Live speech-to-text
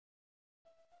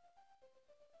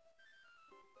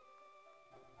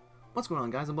What's going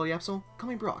on, guys? I'm BloodyAbsol, call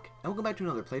me Brock, and welcome back to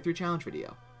another playthrough challenge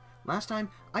video. Last time,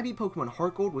 I beat Pokemon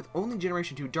Heart Gold with only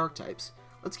Generation 2 Dark types.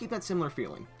 Let's keep that similar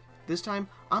feeling. This time,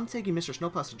 I'm taking Mr.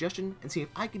 Snowplow's suggestion and see if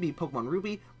I can beat Pokemon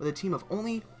Ruby with a team of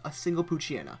only a single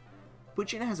Poochyena.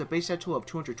 Poochyena has a base stat total of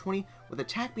 220, with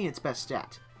attack being its best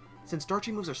stat. Since Dark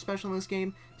type moves are special in this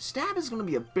game, stab is going to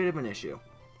be a bit of an issue.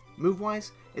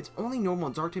 Move-wise, it's only normal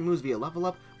Dark type moves via level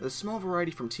up with a small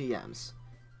variety from TMs.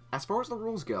 As far as the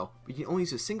rules go, we can only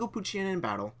use a single Poochyena in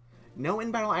battle, no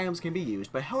in-battle items can be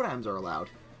used, but held items are allowed,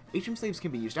 HM slaves can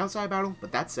be used outside battle,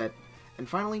 but that's it, and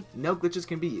finally, no glitches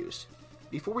can be used.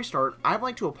 Before we start, I'd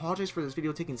like to apologize for this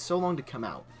video taking so long to come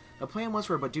out. The plan was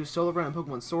for a Badu solo run and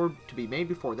Pokemon Sword to be made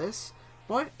before this,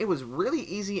 but it was really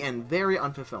easy and very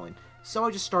unfulfilling, so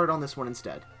I just started on this one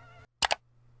instead.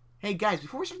 Hey guys,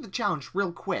 before we start the challenge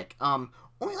real quick,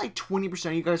 only like 20%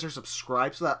 of you guys are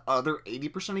subscribed, so that other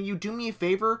 80% of you, do me a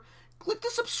favor, click the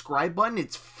subscribe button,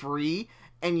 it's free,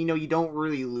 and you don't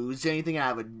really lose anything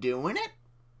out of doing it.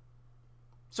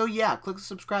 So yeah, click the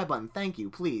subscribe button, thank you,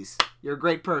 please. You're a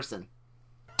great person.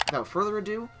 Without further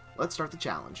ado, let's start the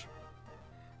challenge.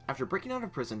 After breaking out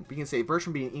of prison, we can save Birch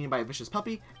from being eaten by a vicious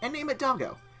puppy, and name it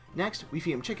Doggo. Next, we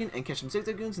feed him chicken and catch some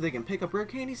Zigzagoons so they can pick up rare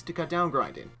candies to cut down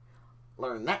grinding.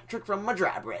 Learn that trick from my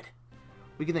dry bread.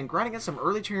 We can then grind against some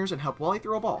early trainers and help Wally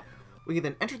throw a ball. We can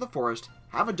then enter the forest,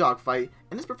 have a dogfight,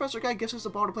 and this professor guy gives us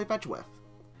a ball to play fetch with.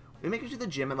 We make it to the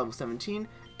gym at level 17,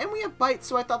 and we have bites,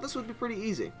 so I thought this would be pretty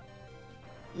easy.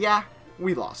 Yeah,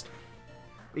 we lost.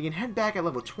 We can head back at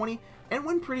level 20, and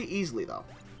win pretty easily though.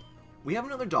 We have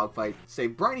another dogfight,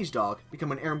 save Briney's dog,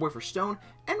 become an errand boy for Stone,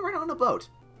 and ride on a boat.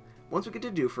 Once we get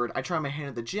to Dewford, I try my hand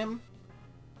at the gym,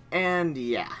 and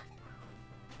yeah,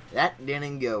 that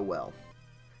didn't go well.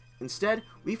 Instead,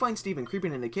 we find Steven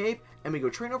creeping in a cave, and we go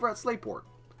train over at Slateport.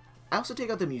 I also take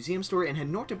out the museum story and head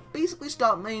north to basically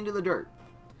stop laying into the dirt.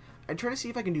 I try to see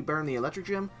if I can do better in the electric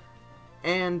gym,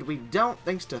 and we don't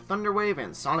thanks to Thunderwave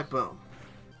and Sonic Boom.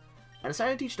 I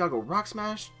decided to teach Doggo Rock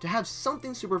Smash to have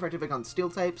something super effective against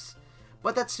steel types,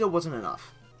 but that still wasn't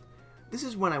enough. This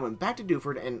is when I went back to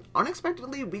Dewford, and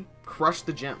unexpectedly we crushed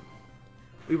the gym.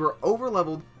 We were over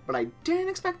leveled, but I didn't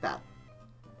expect that.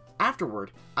 Afterward,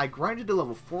 I grinded to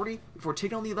level 40 before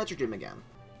taking on the electric gym again.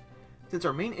 Since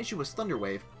our main issue was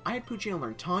Thunderwave, I had Poochyena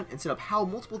learn Taunt and set up Howl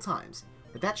multiple times.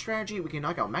 With that strategy, we can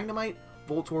knock out Magnemite,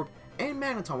 Voltorb, and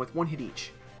Magneton with one hit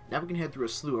each. Now we can head through a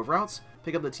slew of routes,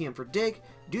 pick up the TM for Dig,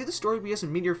 do the Story BS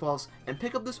and Meteor Falls, and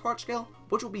pick up this Heart Scale,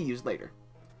 which will be used later.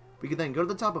 We can then go to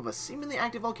the top of a seemingly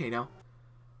active volcano.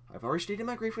 I've already stayed in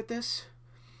my grave with this.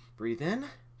 Breathe in.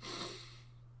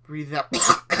 Breathe out.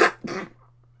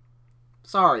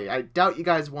 Sorry, I doubt you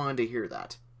guys wanted to hear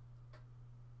that.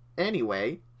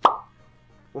 Anyway,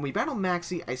 when we battle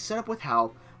Maxie, I set up with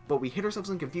Howl, but we hit ourselves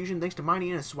in confusion thanks to Mighty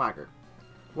and his swagger.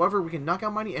 However, we can knock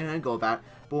out Mighty and then Golbat,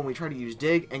 but when we try to use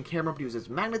Dig and Camera to use its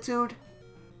magnitude,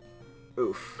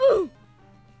 oof.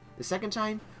 The second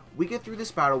time, we get through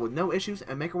this battle with no issues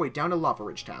and make our way down to Lava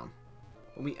Ridge Town.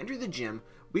 When we enter the gym,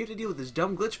 we have to deal with this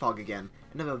dumb glitch fog again,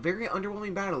 and have a very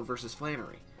underwhelming battle versus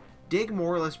Flannery. Dig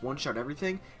more or less one-shot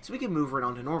everything, so we can move right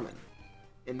on to Norman.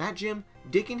 In that gym,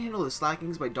 Dig can handle the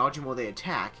Slackings by dodging while they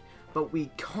attack, but we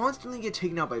constantly get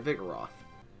taken out by Vigoroth.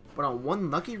 But on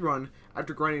one lucky run,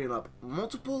 after grinding up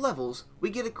multiple levels, we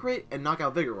get a crit and knock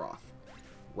out Vigoroth.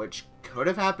 Which could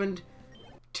have happened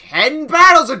 10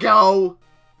 battles ago!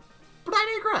 But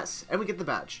I digress, and we get the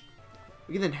badge.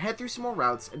 We can then head through some more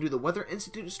routes and do the Weather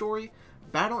Institute story,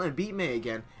 battle and beat May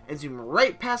again, and zoom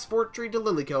right past Fort Tree to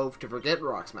Lily Cove to forget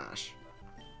Rock Smash.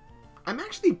 I'm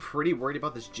actually pretty worried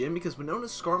about this gym because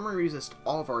Winona's Skarmory resists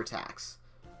all of our attacks.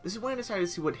 This is when I decided to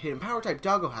see what hidden power type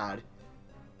Doggo had.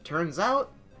 Turns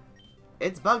out,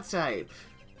 it's Bug type.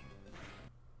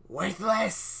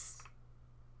 Worthless!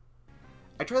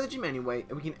 I try the gym anyway,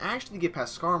 and we can actually get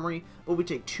past Skarmory, but we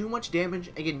take too much damage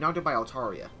and get knocked out by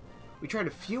Altaria. We tried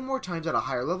a few more times at a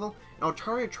higher level, and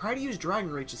Altaria tried to use Dragon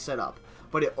Rage to set up,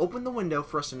 but it opened the window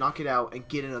for us to knock it out and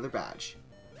get another badge.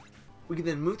 We can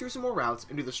then move through some more routes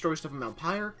and do the story stuff in Mount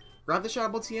Pyre, grab the Shadow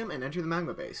Ball TM, and enter the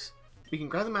Magma Base. We can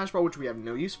grab the Mash Ball, which we have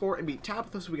no use for, and beat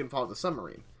Tabitha so we can follow the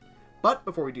submarine. But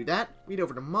before we do that, we head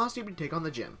over to Moss Deep to take on the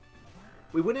gym.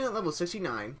 We went in at level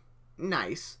 69,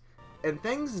 nice, and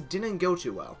things didn't go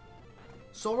too well.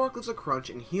 Solrock lives a crunch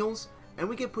and heals, and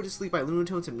we get put to sleep by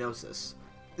Lunatone's hypnosis.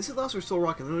 This allows for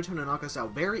Solrock and Lunatone to knock us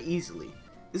out very easily.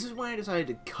 This is when I decided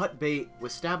to cut bait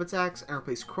with stab attacks and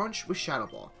replace Crunch with Shadow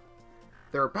Ball.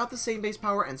 They're about the same base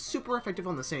power and super effective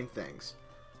on the same things,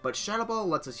 but Shadow Ball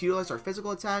lets us utilize our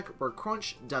physical attack where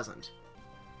Crunch doesn't.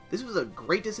 This was a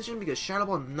great decision because Shadow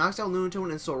Ball knocks out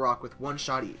Lunatone and Solrock with one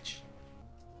shot each.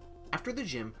 After the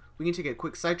gym, we can take a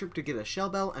quick side trip to get a shell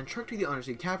bell and trek to the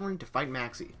undersea cavern to fight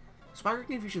Maxie. Spider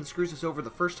Confusion screws us over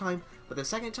the first time, but the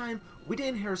second time, we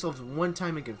didn't hit ourselves one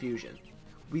time in confusion.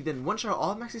 We then one-shot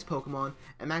all of Maxie's Pokemon,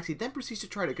 and Maxie then proceeds to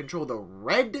try to control the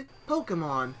red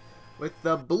Pokemon with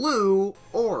the blue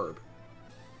orb.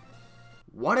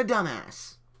 What a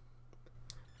dumbass.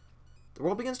 The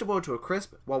world begins to boil to a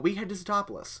crisp while we head to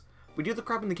Zetopolis. We do the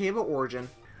crap in the Cave of Origin,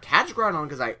 catch Groudon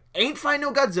because I ain't find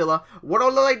no Godzilla. What'll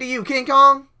it look like to you, King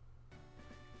Kong?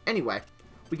 Anyway,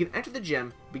 we can enter the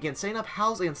gym, begin setting up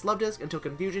Howls against Luvdisc until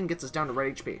Confusion gets us down to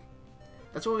red HP.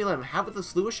 That's what we let him have with a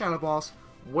slew of Shadow Balls,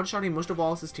 one-shotting most of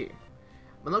all as his team.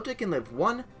 Milotic can live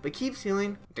one, but keeps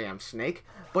healing, damn snake,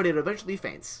 but it eventually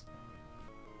faints.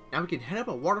 Now we can head up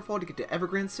a waterfall to get to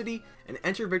Evergrande City and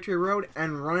enter Victory Road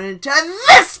and run into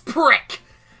this prick!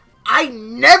 I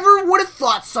never would have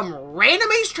thought some random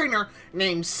ace trainer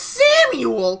named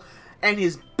Samuel and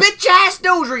his bitch-ass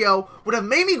Dodrio would have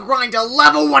made me grind to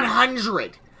level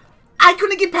 100. I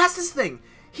couldn't get past this thing.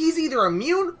 He's either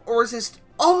immune or resist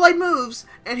all light moves,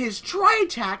 and his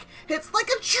Tri-Attack hits like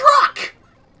a truck.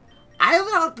 I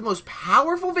let out the most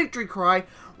powerful victory cry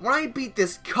when I beat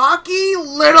this cocky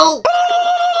little...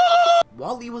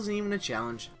 Wally wasn't even a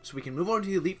challenge, so we can move on to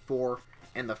the Elite Four,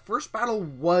 and the first battle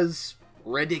was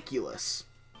ridiculous.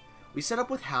 We set up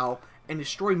with Hal and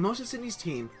destroy most of Sydney's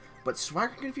team, but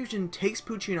Swagger Confusion takes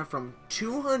Poochyena from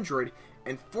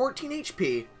 214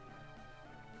 HP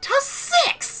to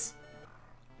 6!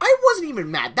 I wasn't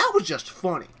even mad, that was just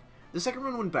funny. The second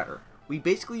run went better. We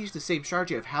basically used the same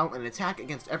strategy of Hal and attack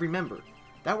against every member.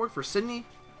 That worked for Sydney,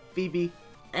 Phoebe,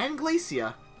 and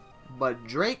Glacia, but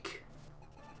Drake...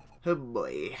 oh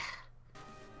boy.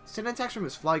 Sudden attacks from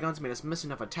his Flyguns made us miss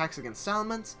enough attacks against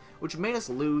Salamence, which made us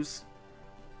lose.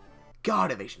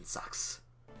 God, evasion sucks.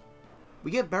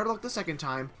 We get better luck the second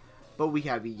time, but we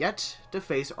have yet to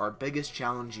face our biggest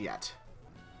challenge yet.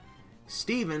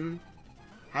 Steven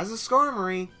has a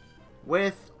Skarmory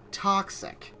with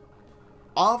Toxic.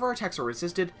 All of our attacks are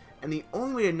resisted, and the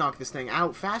only way to knock this thing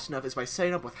out fast enough is by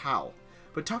setting up with Howl,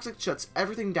 but Toxic shuts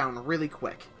everything down really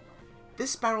quick.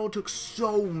 This battle took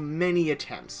so many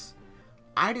attempts.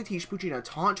 I had to teach Poochyena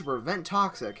Taunt to prevent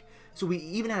Toxic, so we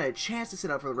even had a chance to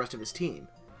sit out for the rest of his team.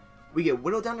 We get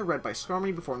whittled down to red by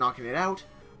Skarmory before knocking it out.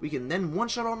 We can then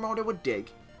one-shot Armaldo with Dig,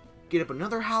 get up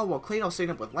another Howl while Claydol setting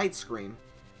up with Light Screen,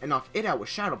 and knock it out with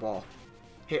Shadow Ball,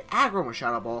 hit Aggron with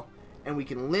Shadow Ball, and we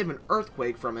can live an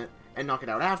Earthquake from it and knock it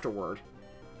out afterward,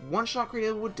 one-shot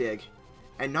Claydol with Dig,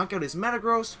 and knock out his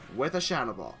Metagross with a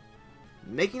Shadow Ball,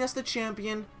 making us the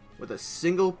champion with a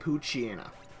single Poochyena.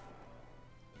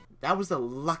 That was the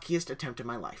luckiest attempt in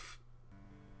my life.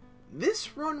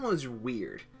 This run was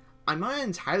weird. I'm not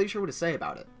entirely sure what to say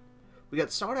about it. We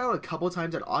got started out a couple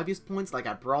times at obvious points like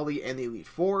at Brawly and the Elite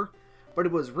Four, but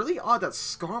it was really odd that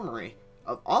Skarmory,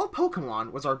 of all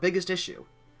Pokemon, was our biggest issue.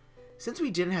 Since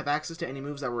we didn't have access to any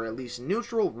moves that were at least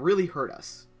neutral, really hurt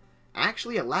us.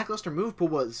 Actually, a lackluster move pool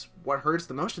was what hurt us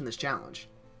the most in this challenge.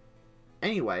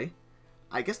 Anyway,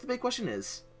 I guess the big question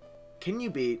is, can you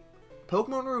beat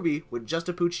Pokemon Ruby with just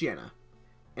a Poochyena?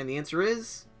 And the answer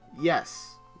is,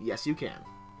 yes. Yes, you can.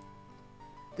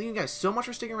 Thank you guys so much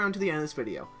for sticking around to the end of this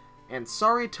video, and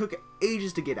sorry it took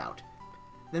ages to get out.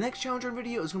 The next Challenger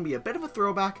video is going to be a bit of a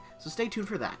throwback, so stay tuned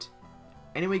for that.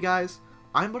 Anyway guys,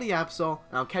 I'm BloodyAbsol,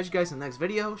 and I'll catch you guys in the next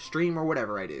video, stream, or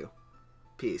whatever I do.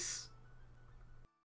 Peace.